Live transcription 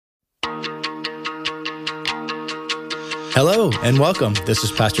Hello and welcome. This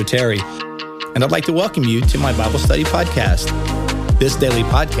is Pastor Terry, and I'd like to welcome you to my Bible study podcast. This daily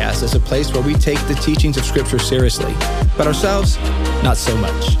podcast is a place where we take the teachings of Scripture seriously, but ourselves, not so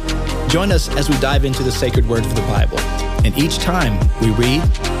much. Join us as we dive into the sacred words of the Bible, and each time we read,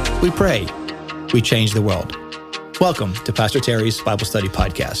 we pray, we change the world. Welcome to Pastor Terry's Bible Study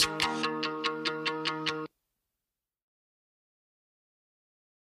Podcast.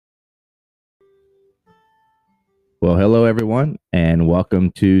 Well, hello, everyone, and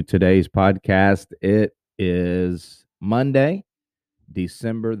welcome to today's podcast. It is Monday,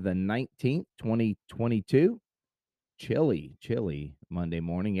 December the 19th, 2022. Chilly Monday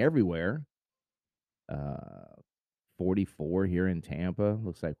morning everywhere. 44 here in Tampa.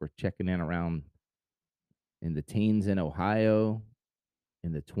 Looks like we're checking in around in the teens in Ohio,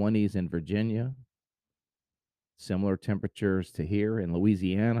 in the 20s in Virginia. Similar temperatures to here in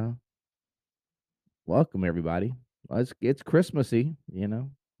Louisiana. Welcome, everybody. Well, it's Christmassy, you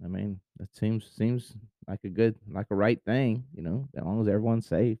know. I mean, that seems like a right thing, you know, as long as everyone's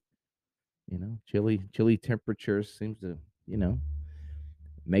safe. You know, chilly temperatures seems to, you know,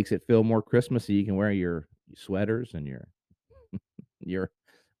 makes it feel more Christmassy. You can wear your sweaters and your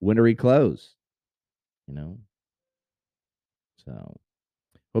wintry clothes, you know. So,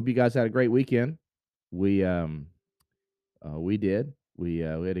 hope you guys had a great weekend. We did. We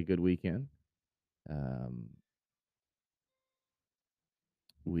had a good weekend.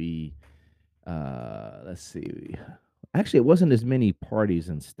 We let's see. Actually, it wasn't as many parties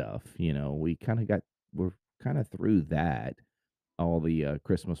and stuff, you know. We're kind of through that, all the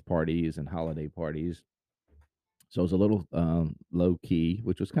Christmas parties and holiday parties. So it was a little low key,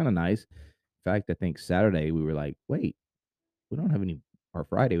 which was kind of nice. In fact, I think Saturday we were like, wait, we don't have any, or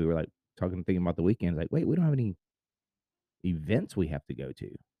Friday we were like thinking about the weekends, like, wait, we don't have any events we have to go to.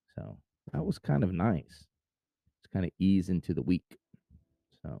 So that was kind of nice. It's kind of ease into the week.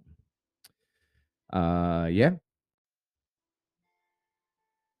 So yeah.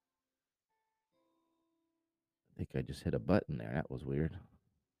 I think I just hit a button there. That was weird.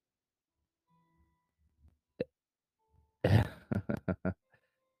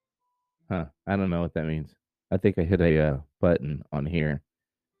 Huh. I don't know what that means. I think I hit a button on here.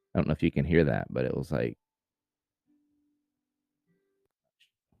 I don't know if you can hear that, but it was like,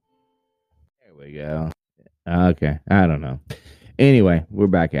 there we go. Okay. I don't know. Anyway, we're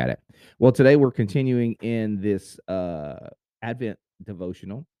back at it. Well, today we're continuing in this Advent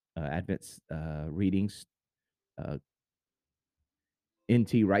devotional, Advent readings, uh,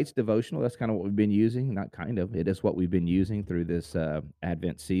 NT Wright's devotional. That's kind of what we've been using. Not kind of. It is what we've been using through this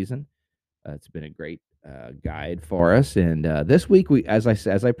Advent season. It's been a great guide for us. And this week, as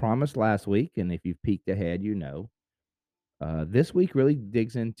I promised last week, and if you've peeked ahead, you know, this week really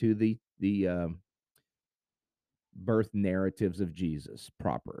digs into the birth narratives of Jesus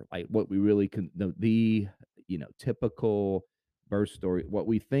proper, like what we really can the you know, typical birth story, what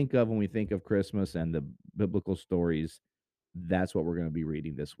we think of when we think of Christmas and the biblical stories. That's what we're going to be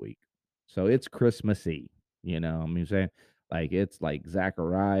reading this week. So it's Christmassy, you know. I mean, saying like it's like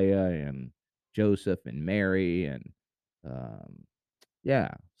Zachariah and Joseph and Mary and um, yeah.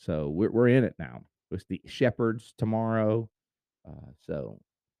 So we're in it now. It's the shepherds tomorrow.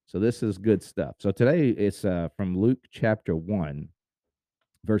 So this is good stuff. So today it's from Luke chapter 1,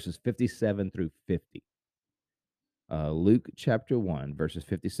 verses 57 through 50. Luke chapter 1, verses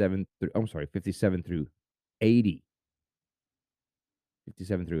 57 through 80.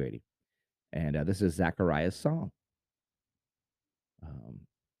 57 through 80. And this is Zachariah's song. Um,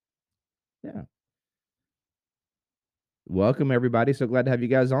 yeah. Welcome, everybody. So glad to have you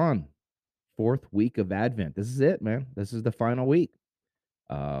guys on. Fourth week of Advent. This is it, man. This is the final week.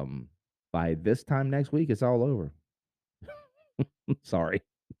 By this time next week, it's all over. Sorry.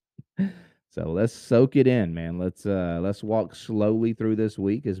 So let's soak it in, man. Let's walk slowly through this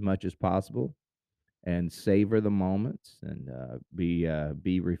week as much as possible and savor the moments and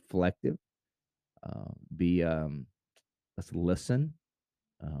be reflective. Be Let's listen,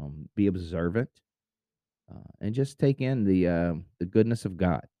 be observant, and just take in the goodness of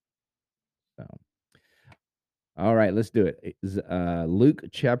God. So, all right, let's do it. Luke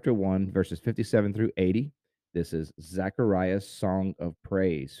chapter 1, verses 57 through 80. This is Zachariah's song of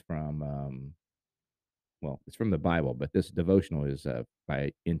praise from well, it's from the Bible, but this devotional is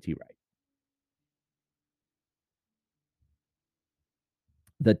by N.T. Wright.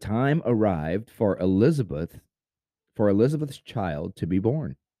 The time arrived for Elizabeth's child to be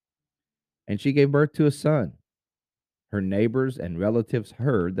born, and she gave birth to a son. Her neighbors and relatives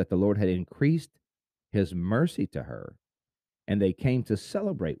heard that the Lord had increased his mercy to her, and they came to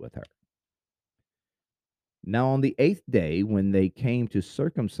celebrate with her. Now, on the 8th day, when they came to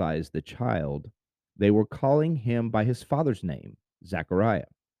circumcise the child, they were calling him by his father's name, Zachariah.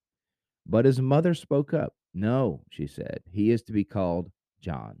 But his mother spoke up. No, she said, he is to be called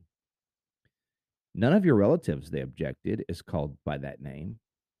John. None of your relatives, they objected, is called by that name.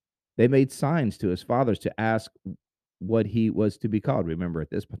 They made signs to his fathers to ask what he was to be called. Remember, at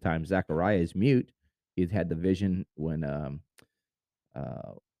this time, Zachariah is mute. He'd had the vision when uh,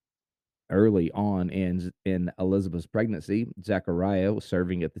 early on in Elizabeth's pregnancy. Zechariah was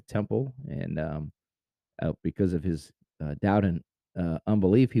serving at the temple, and because of his doubt and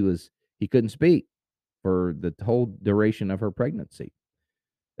unbelief, he couldn't speak for the whole duration of her pregnancy.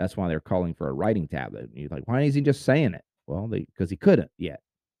 That's why they're calling for a writing tablet. And you're like, why is he just saying it? Well, because he couldn't yet.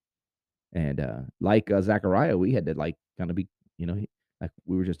 And like Zechariah, we had to like kind of be, like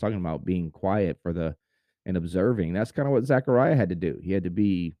we were just talking about being quiet and observing. That's kind of what Zechariah had to do. He had to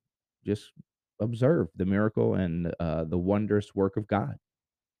be just observe the miracle and the wondrous work of God.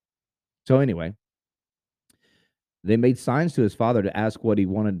 So anyway, they made signs to his father to ask what he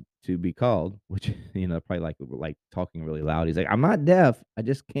wanted to be called, which probably like talking really loud. He's like, "I'm not deaf. I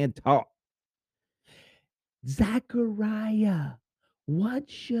just can't talk." Zachariah, what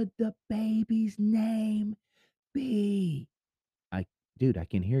should the baby's name be? I, dude, I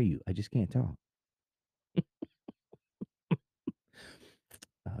can hear you. I just can't talk.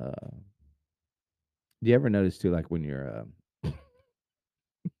 Uh, do you ever notice too, like when you're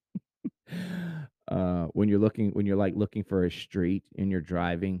when you're like looking for a street and you're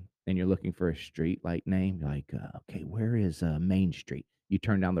driving and you're looking for a street like name, like okay, where is Main Street? You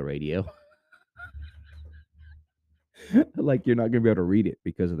turn down the radio, like you're not gonna be able to read it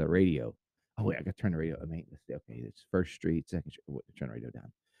because of the radio. Oh wait, I gotta turn the radio. I mean, let's see. Okay, it's First Street, Second Street. Turn the radio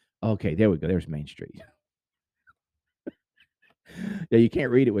down. Okay, there we go. There's Main Street. Yeah, you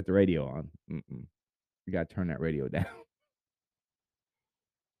can't read it with the radio on. Mm-mm. You gotta turn that radio down.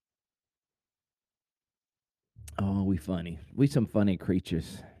 Oh, we funny. We some funny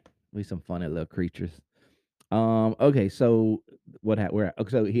creatures. We some funny little creatures. Okay, so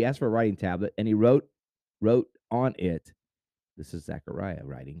so he asked for a writing tablet and he wrote on it. This is Zechariah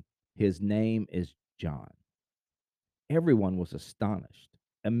writing. His name is John. Everyone was astonished.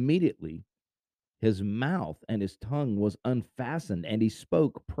 Immediately, his mouth and his tongue was unfastened, and he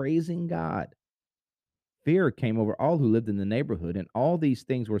spoke, praising God. Fear came over all who lived in the neighborhood, and all these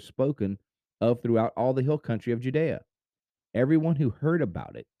things were spoken of throughout all the hill country of Judea. Everyone who heard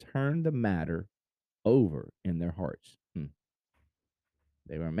about it turned the matter over in their hearts.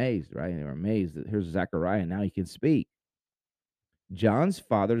 They were amazed, right? They were amazed that here's Zechariah, now he can speak. John's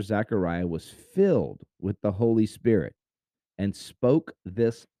father, Zechariah, was filled with the Holy Spirit and spoke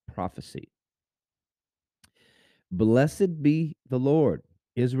this prophecy. Blessed be the Lord,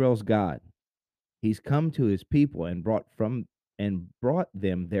 Israel's God. He's come to his people and brought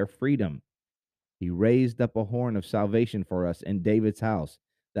them their freedom. He raised up a horn of salvation for us in David's house,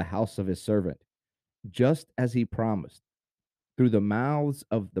 the house of his servant, just as he promised through the mouths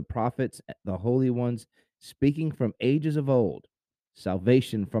of the prophets, the holy ones, speaking from ages of old,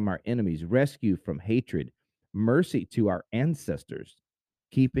 salvation from our enemies, rescue from hatred, mercy to our ancestors,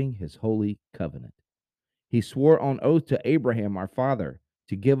 keeping his holy covenant. He swore on oath to Abraham, our father,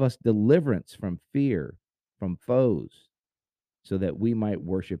 to give us deliverance from fear, from foes, so that we might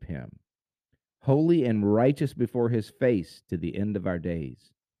worship him, holy and righteous before his face to the end of our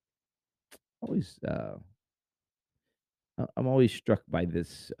days. Always I'm always struck by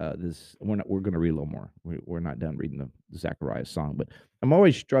this. We're going to read a little more. We're not done reading the Zechariah song, but I'm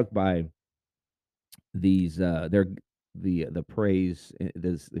always struck by these. They're the praise,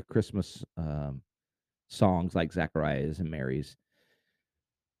 the Christmas songs like Zechariah's and Mary's.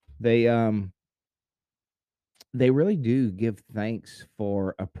 They really do give thanks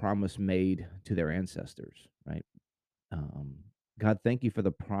for a promise made to their ancestors, right? Um, God, thank you for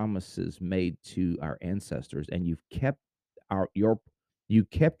the promises made to our ancestors, and our your you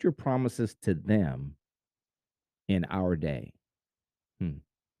kept your promises to them in our day. Hmm.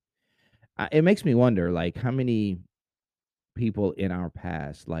 It makes me wonder, like, how many people in our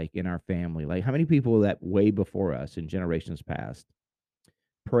past, like in our family, like how many people that way before us in generations past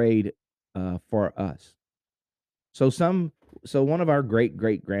prayed for us. So one of our great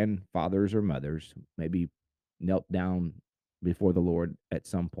great grandfathers or mothers maybe knelt down before the Lord at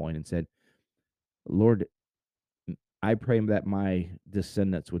some point and said, "Lord, I pray that my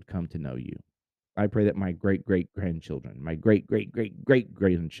descendants would come to know you. I pray that my great great grandchildren, my great great great great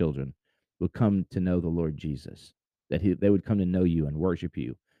grandchildren would come to know the Lord Jesus, that they would come to know you and worship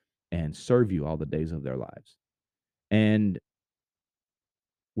you and serve you all the days of their lives." And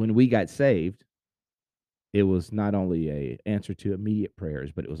when we got saved, it was not only a answer to immediate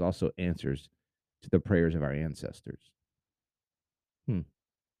prayers, but it was also answers to the prayers of our ancestors. Hmm.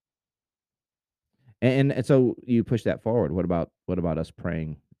 And so you push that forward. What about us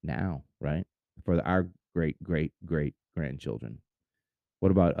praying now, right? For our great great great grandchildren.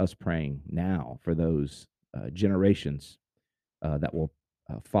 What about us praying now for those generations that will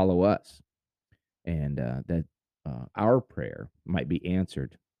follow us, and that our prayer might be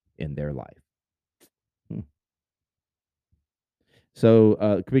answered in their life? Hmm.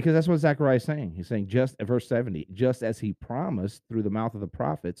 So, because that's what Zechariah is saying. He's saying, just verse 70, just as he promised through the mouth of the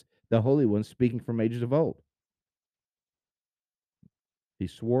prophets, the Holy One speaking from ages of old. He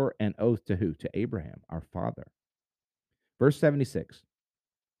swore an oath to who? To Abraham, our father. Verse 76,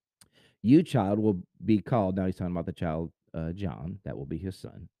 you, child, will be called. Now he's talking about the child, John, that will be his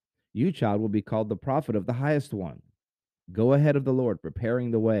son. You, child, will be called the prophet of the highest one. Go ahead of the Lord,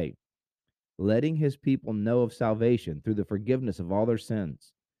 preparing the way, letting his people know of salvation through the forgiveness of all their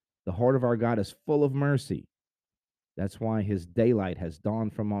sins. The heart of our God is full of mercy. That's why his daylight has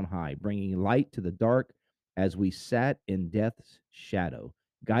dawned from on high, bringing light to the dark as we sat in death's shadow,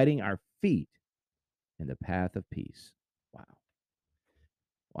 guiding our feet in the path of peace. Wow.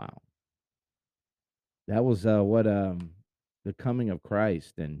 Wow. That was what the coming of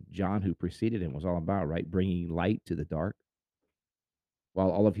Christ and John, who preceded him, was all about, right? Bringing light to the dark while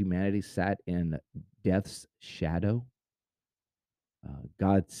all of humanity sat in death's shadow.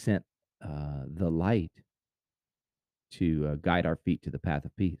 God sent the light to guide our feet to the path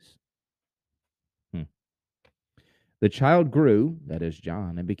of peace. Hmm. The child grew, that is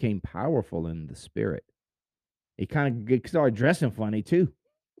John, and became powerful in the spirit. He kind of started dressing funny too.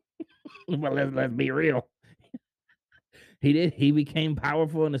 Well, let's be real. He did. He became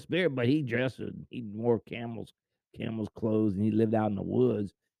powerful in the spirit, but he dressed. He wore camels clothes, and he lived out in the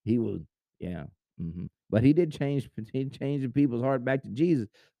woods. He was, yeah. But he did change. He changed the people's heart back to Jesus.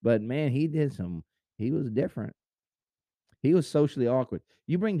 But man, he did some. He was different. He was socially awkward.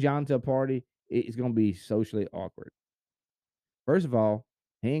 You bring John to a party, it's gonna be socially awkward. First of all,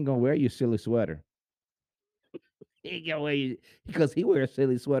 he ain't gonna wear your silly sweater. He ain't gonna wear you because he wears a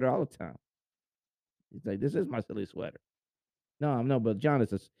silly sweater all the time. He's like, "This is my silly sweater." No, no, but John,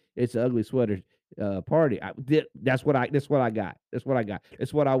 it's an ugly sweater party. That's what I got. That's what I got.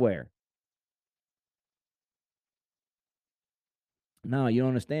 It's what I wear. No, you don't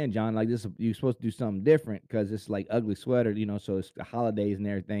understand, John. Like this, you're supposed to do something different because it's like ugly sweater, so it's the holidays and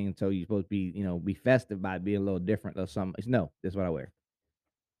everything, and so you're supposed to be, be festive by being a little different or something. No, that's what I wear.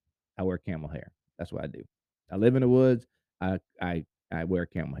 I wear camel hair. That's what I do. I live in the woods. I wear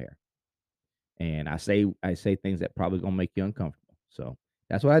camel hair, and I say things that probably gonna make you uncomfortable. So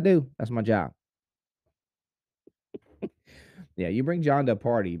that's what I do. That's my job. Yeah, you bring John to a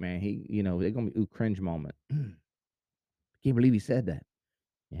party, man. They're gonna be ooh cringe moment. Can't believe he said that.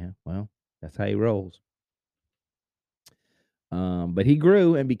 Yeah, well, that's how he rolls. But he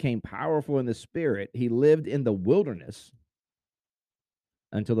grew and became powerful in the spirit. He lived in the wilderness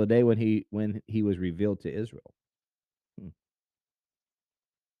until the day when he was revealed to Israel. Hmm.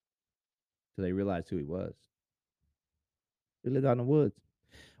 So they realized who he was. He lived out in the woods.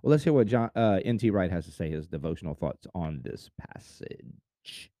 Well, let's hear what John N.T. Wright has to say, his devotional thoughts on this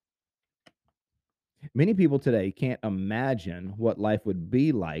passage. Many people today can't imagine what life would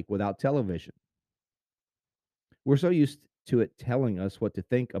be like without television. We're so used to it telling us what to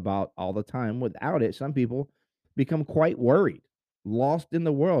think about all the time. Without it, some people become quite worried, lost in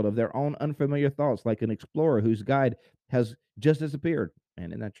the world of their own unfamiliar thoughts, like an explorer whose guide has just disappeared. And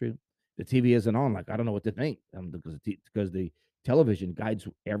isn't that true? The TV isn't on. Like, I don't know what to think because the television guides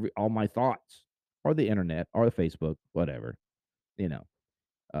all my thoughts, or the internet, or the Facebook, whatever. You know,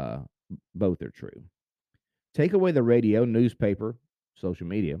 uh, both are true. Take away the radio, newspaper, social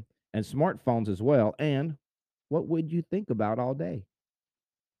media, and smartphones as well, and what would you think about all day?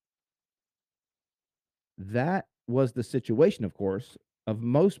 That was the situation, of course, of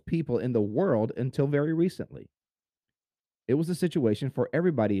most people in the world until very recently. It was the situation for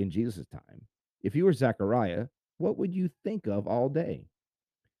everybody in Jesus' time. If you were Zechariah, what would you think of all day?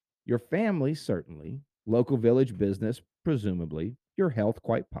 Your family, certainly, local village business, presumably, your health,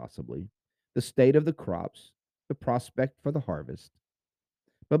 quite possibly, the state of the crops, the prospect for the harvest.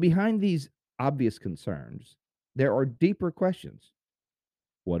 But behind these obvious concerns, there are deeper questions.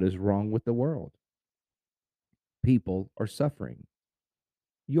 What is wrong with the world? People are suffering.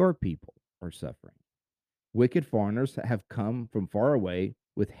 Your people are suffering. Wicked foreigners have come from far away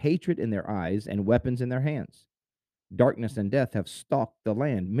with hatred in their eyes and weapons in their hands. Darkness and death have stalked the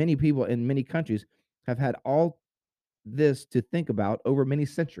land. Many people in many countries have had all this to think about over many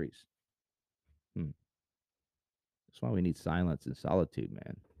centuries. Hmm. That's why we need silence and solitude,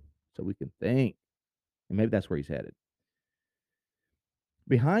 man, so we can think. And maybe that's where he's headed.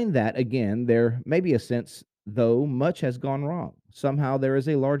 Behind that, again, there may be a sense, though much has gone wrong. Somehow there is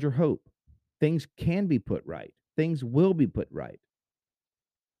a larger hope. Things can be put right, things will be put right.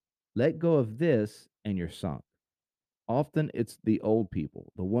 Let go of this and you're sunk. Often it's the old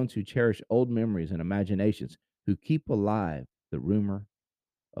people, the ones who cherish old memories and imaginations, who keep alive the rumor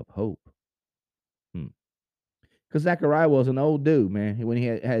of hope. Because Zechariah was an old dude, man. When he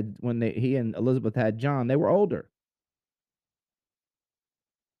had when he and Elizabeth had John, they were older.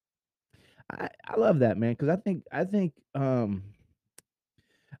 I love that, man, because I think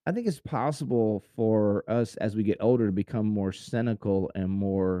it's possible for us as we get older to become more cynical and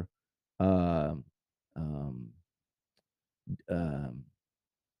more um um um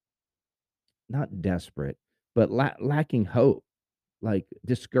not desperate, but lacking hope, like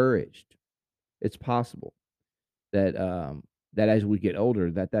discouraged. It's possible that that as we get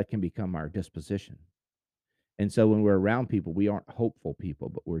older, that can become our disposition. And so when we're around people, we aren't hopeful people,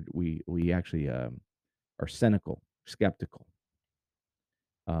 but we actually are cynical, skeptical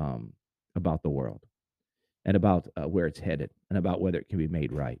um, about the world and about where it's headed and about whether it can be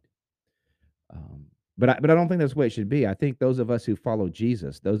made right. Um, but I don't think that's the way it should be. I think those of us who follow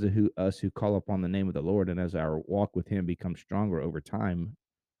Jesus, those of us who call upon the name of the Lord, and as our walk with Him becomes stronger over time,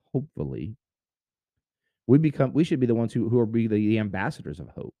 hopefully, we should be the ones who are be the ambassadors of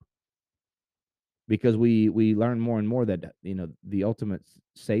hope, because we learn more and more that the ultimate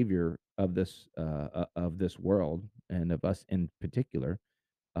savior of this world, and of us in particular,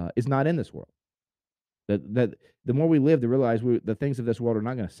 is not in this world. That the more we live to realize the things of this world are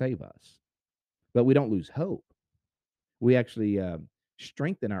not going to save us, but we don't lose hope. We actually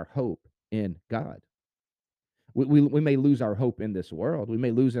strengthen our hope in God. We may lose our hope in this world. We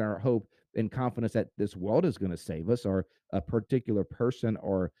may lose our hope and confidence that this world is going to save us, or a particular person,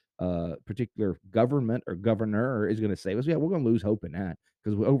 or a particular government or governor is going to save us. Yeah, we're going to lose hope in that,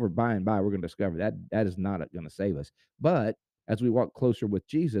 because over by and by we're going to discover that that is not going to save us. But as we walk closer with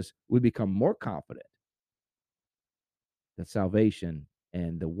Jesus, we become more confident that salvation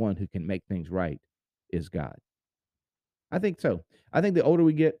and the one who can make things right is God. I think so. I think the older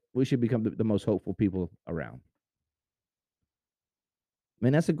we get, we should become the most hopeful people around.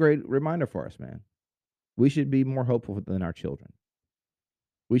 Man, that's a great reminder for us, man. We should be more hopeful than our children.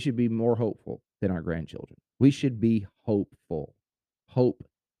 We should be more hopeful than our grandchildren. We should be hopeful, hope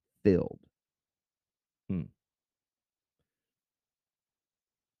filled. Hmm.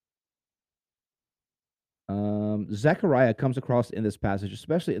 Zechariah comes across in this passage,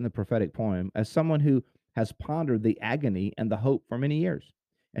 especially in the prophetic poem, as someone who has pondered the agony and the hope for many years,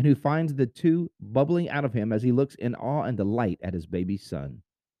 and who finds the two bubbling out of him as he looks in awe and delight at his baby son.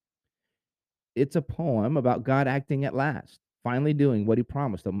 It's a poem about God acting at last, finally doing what he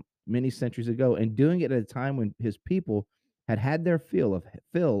promised many centuries ago, and doing it at a time when his people had had their fill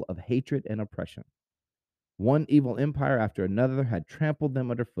of hatred and oppression. One evil empire after another had trampled them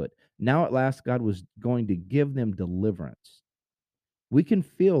underfoot. Now at last God was going to give them deliverance. We can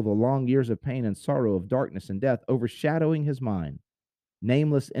feel the long years of pain and sorrow, of darkness and death overshadowing his mind.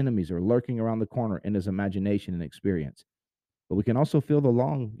 Nameless enemies are lurking around the corner in his imagination and experience. But we can also feel the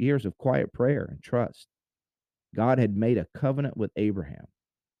long years of quiet prayer and trust. God had made a covenant with Abraham.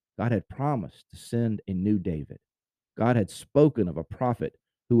 God had promised to send a new David. God had spoken of a prophet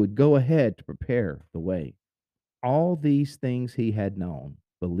who would go ahead to prepare the way. All these things he had known,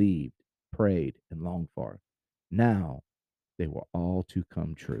 believed, prayed, and longed for. Now they were all to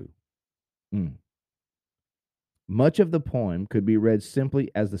come true. Mm. Much of the poem could be read simply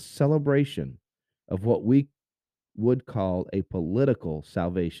as the celebration of what we would call a political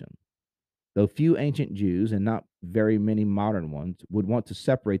salvation. Though few ancient Jews, and not very many modern ones, would want to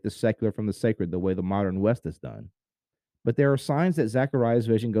separate the secular from the sacred the way the modern West has done. But there are signs that Zechariah's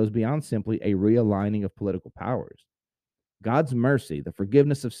vision goes beyond simply a realigning of political powers. God's mercy, the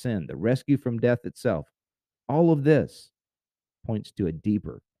forgiveness of sin, the rescue from death itself, all of this points to a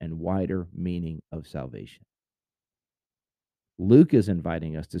deeper and wider meaning of salvation. Luke is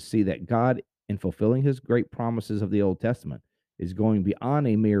inviting us to see that God, in fulfilling his great promises of the Old Testament, is going beyond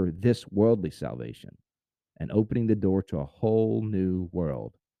a mere this worldly salvation and opening the door to a whole new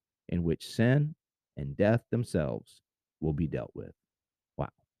world in which sin and death themselves will be dealt with. Wow.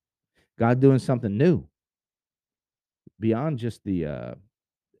 God doing something new beyond just the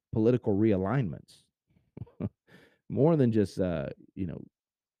political realignments, more than just,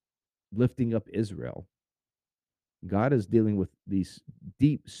 lifting up Israel. God is dealing with these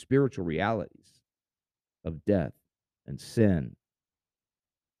deep spiritual realities of death and sin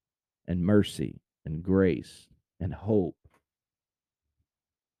and mercy and grace and hope.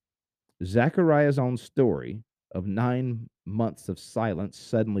 Zechariah's own story of 9 months of silence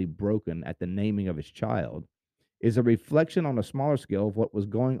suddenly broken at the naming of his child is a reflection on a smaller scale of what was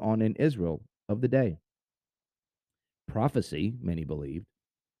going on in Israel of the day. Prophecy, many believed,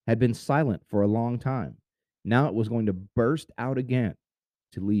 had been silent for a long time. Now it was going to burst out again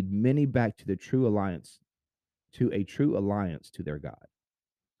to lead many back to the true alliance, to a true alliance to their God.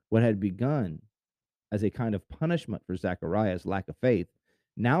 What had begun as a kind of punishment for Zechariah's lack of faith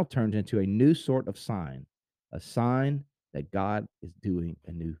now turned into a new sort of sign, a sign that God is doing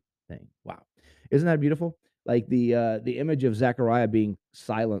a new thing. Wow. Isn't that beautiful? Like the image of Zechariah being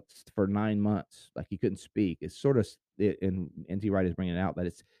silenced for 9 months, like he couldn't speak, is sort of and N.T. Wright is bringing it out that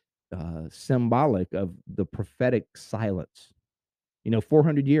it's symbolic of the prophetic silence.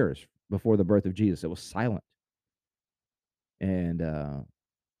 400 years before the birth of Jesus, it was silent, and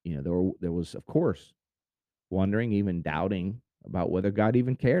there was, of course, wondering, even doubting about whether God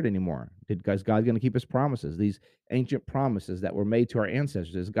even cared anymore. Is God going to keep his promises? These ancient promises that were made to our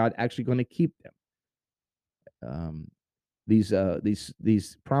ancestors, is God actually going to keep them? These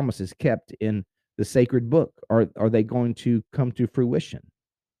promises kept in the sacred book, are they going to come to fruition?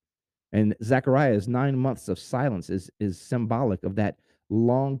 And Zechariah's 9 months of silence is symbolic of that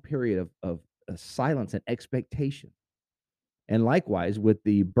long period of silence and expectation. And likewise, with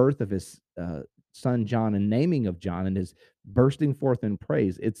the birth of his son John and naming of John and his bursting forth in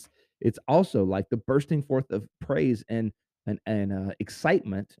praise, it's also like the bursting forth of praise and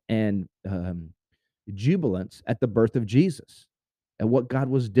excitement and jubilance at the birth of Jesus and what God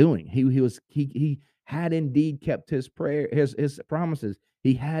was doing. He had indeed kept his prayer, his promises.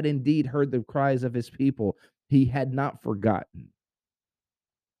 He had indeed heard the cries of his people. He had not forgotten.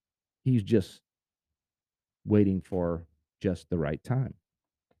 He's just waiting for just the right time.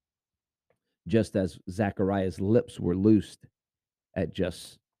 Just as Zechariah's lips were loosed at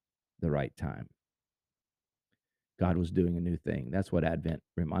just the right time. God was doing a new thing. That's what Advent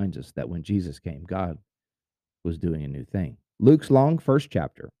reminds us, that when Jesus came, God was doing a new thing. Luke's long first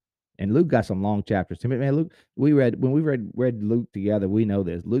chapter, and Luke got some long chapters. To me, man, Luke, when we read Luke together, we know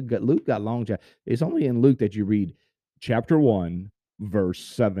this. Luke got long chapters. It's only in Luke that you read chapter 1, verse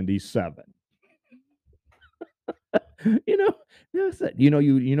 77. You're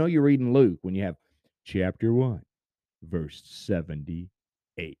reading Luke when you have chapter 1, verse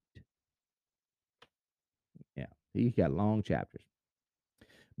 78. Yeah, he got long chapters.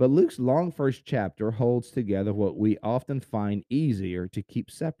 But Luke's long first chapter holds together what we often find easier to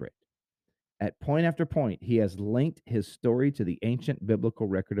keep separate. At point after point, he has linked his story to the ancient biblical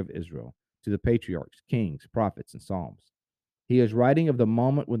record of Israel, to the patriarchs, kings, prophets, and psalms. He is writing of the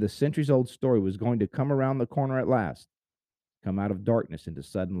moment when the centuries-old story was going to come around the corner at last, come out of darkness into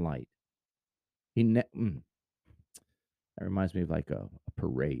sudden light. That reminds me of like a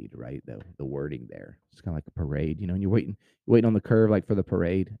parade, right? The wording there. It's kind of like a parade, and you're waiting on the curve, like for the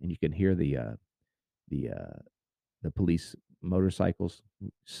parade, and you can hear the police motorcycles,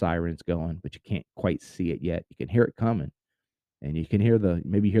 sirens going, but you can't quite see it yet. You can hear it coming, and you can hear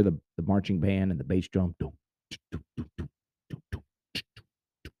the marching band and the bass drum.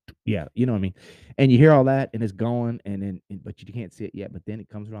 Yeah, you know what I mean? And you hear all that, and it's going, but you can't see it yet, but then it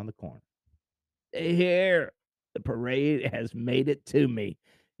comes around the corner. Here, the parade has made it to me.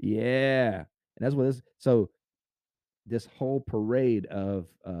 Yeah, and that's what this. So this whole parade of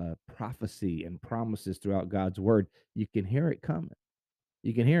prophecy and promises throughout God's word, you can hear it coming.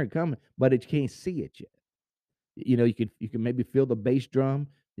 You can hear it coming, but you can't see it yet. You can maybe feel the bass drum.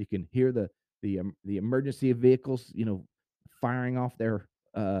 You can hear the emergency vehicles, firing off their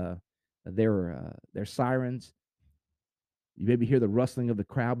sirens. You maybe hear the rustling of the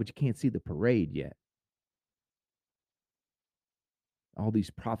crowd, but you can't see the parade yet. All these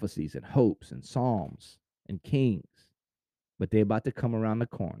prophecies and hopes and psalms and kings, but they're about to come around the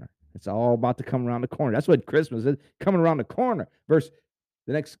corner. It's all about to come around the corner. That's what Christmas is, coming around the corner.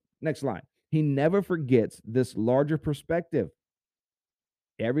 The next line. He never forgets this larger perspective.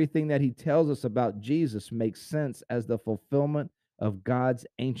 Everything that he tells us about Jesus makes sense as the fulfillment of God's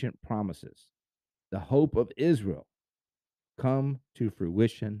ancient promises. The hope of Israel come to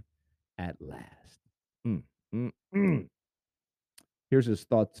fruition at last. Here's his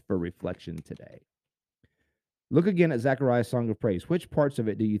thoughts for reflection today. Look again at Zechariah's song of praise. Which parts of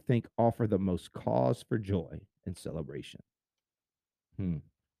it do you think offer the most cause for joy and celebration?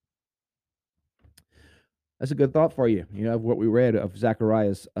 That's a good thought for you. Of what we read of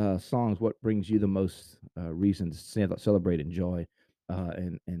Zechariah's songs, what brings you the most reason to celebrate and joy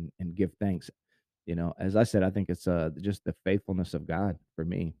and give thanks? As I said, I think it's just the faithfulness of God for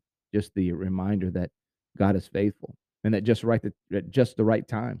me. Just the reminder that God is faithful, and that at just the right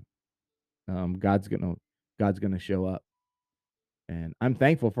time, God's gonna show up. And I'm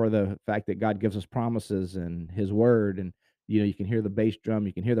thankful for the fact that God gives us promises and His Word, and you can hear the bass drum,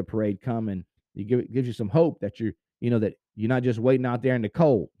 you can hear the parade coming. It gives you some hope that that you're not just waiting out there in the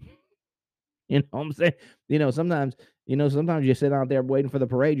cold. You know what I'm saying? Sometimes you sit out there waiting for the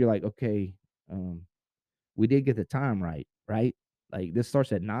parade. You're like, okay, we did get the time right? Like this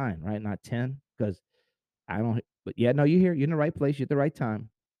starts at 9, right? Not 10, because I don't. But yeah, no, you're in the right place. You're at the right time.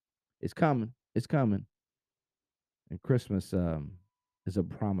 It's coming. It's coming. And Christmas is a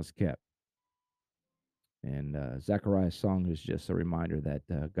promise kept. And Zechariah's song is just a reminder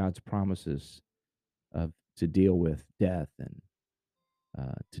that God's promises to deal with death and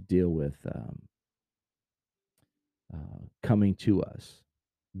to deal with coming to us,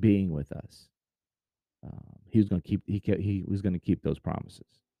 being with us. He was going to keep. He was going to keep those promises.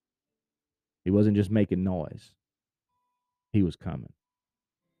 He wasn't just making noise. He was coming,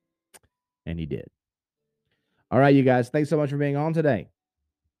 and he did. All right, you guys. Thanks so much for being on today.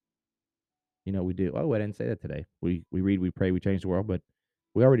 We do. Oh, I didn't say that today. We read, we pray, we change the world, but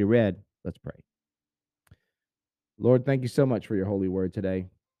we already read. Let's pray. Lord, thank you so much for your holy word today.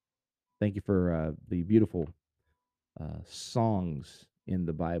 Thank you for the beautiful songs in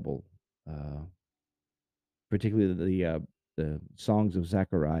the Bible, particularly the songs of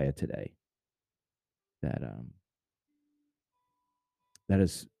Zechariah today. That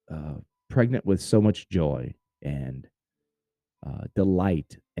is pregnant with so much joy and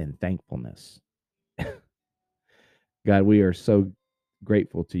delight and thankfulness. God, we are so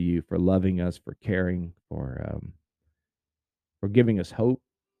grateful to you for loving us, for caring, for giving us hope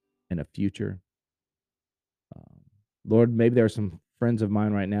and a future. Lord, maybe there are some friends of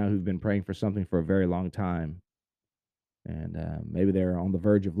mine right now who've been praying for something for a very long time, and maybe they're on the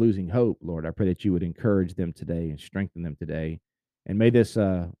verge of losing hope. Lord, I pray that you would encourage them today and strengthen them today, and may this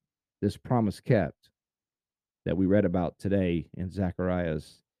promise kept that we read about today in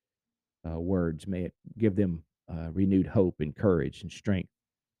Zechariah's words, may it give them renewed hope and courage and strength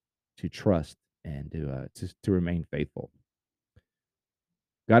to trust and to remain faithful.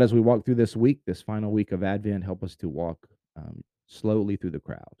 God, as we walk through this week, this final week of Advent, help us to walk slowly through the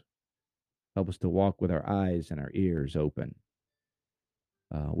crowd. Help us to walk with our eyes and our ears open,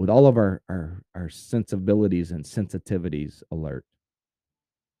 with all of our sensibilities and sensitivities alert,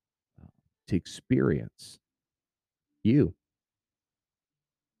 to experience you,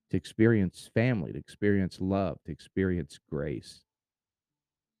 to experience family, to experience love, to experience grace,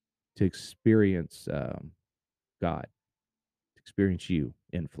 to experience God, to experience you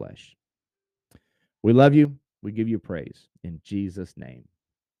in flesh. We love you. We give you praise in Jesus' name.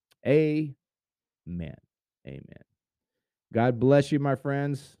 Amen. Amen. God bless you, my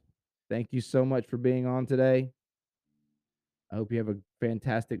friends. Thank you so much for being on today. I hope you have a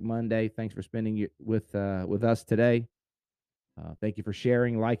fantastic Monday. Thanks for spending it with us today. Thank you for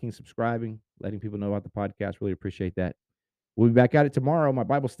sharing, liking, subscribing, letting people know about the podcast. Really appreciate that. We'll be back at it tomorrow. My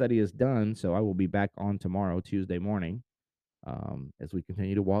Bible study is done, so I will be back on tomorrow, Tuesday morning, as we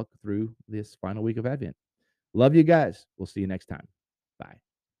continue to walk through this final week of Advent. Love you guys. We'll see you next time. Bye.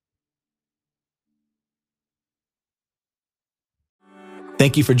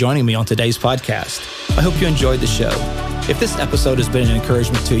 Thank you for joining me on today's podcast. I hope you enjoyed the show. If this episode has been an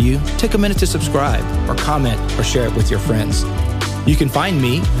encouragement to you, take a minute to subscribe or comment or share it with your friends. You can find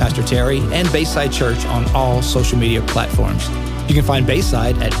me, Pastor Terry, and Bayside Church on all social media platforms. You can find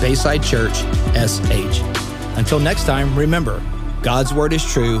Bayside at Bayside Church SH. Until next time, remember, God's word is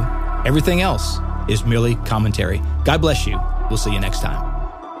true. Everything else is merely commentary. God bless you. We'll see you next time.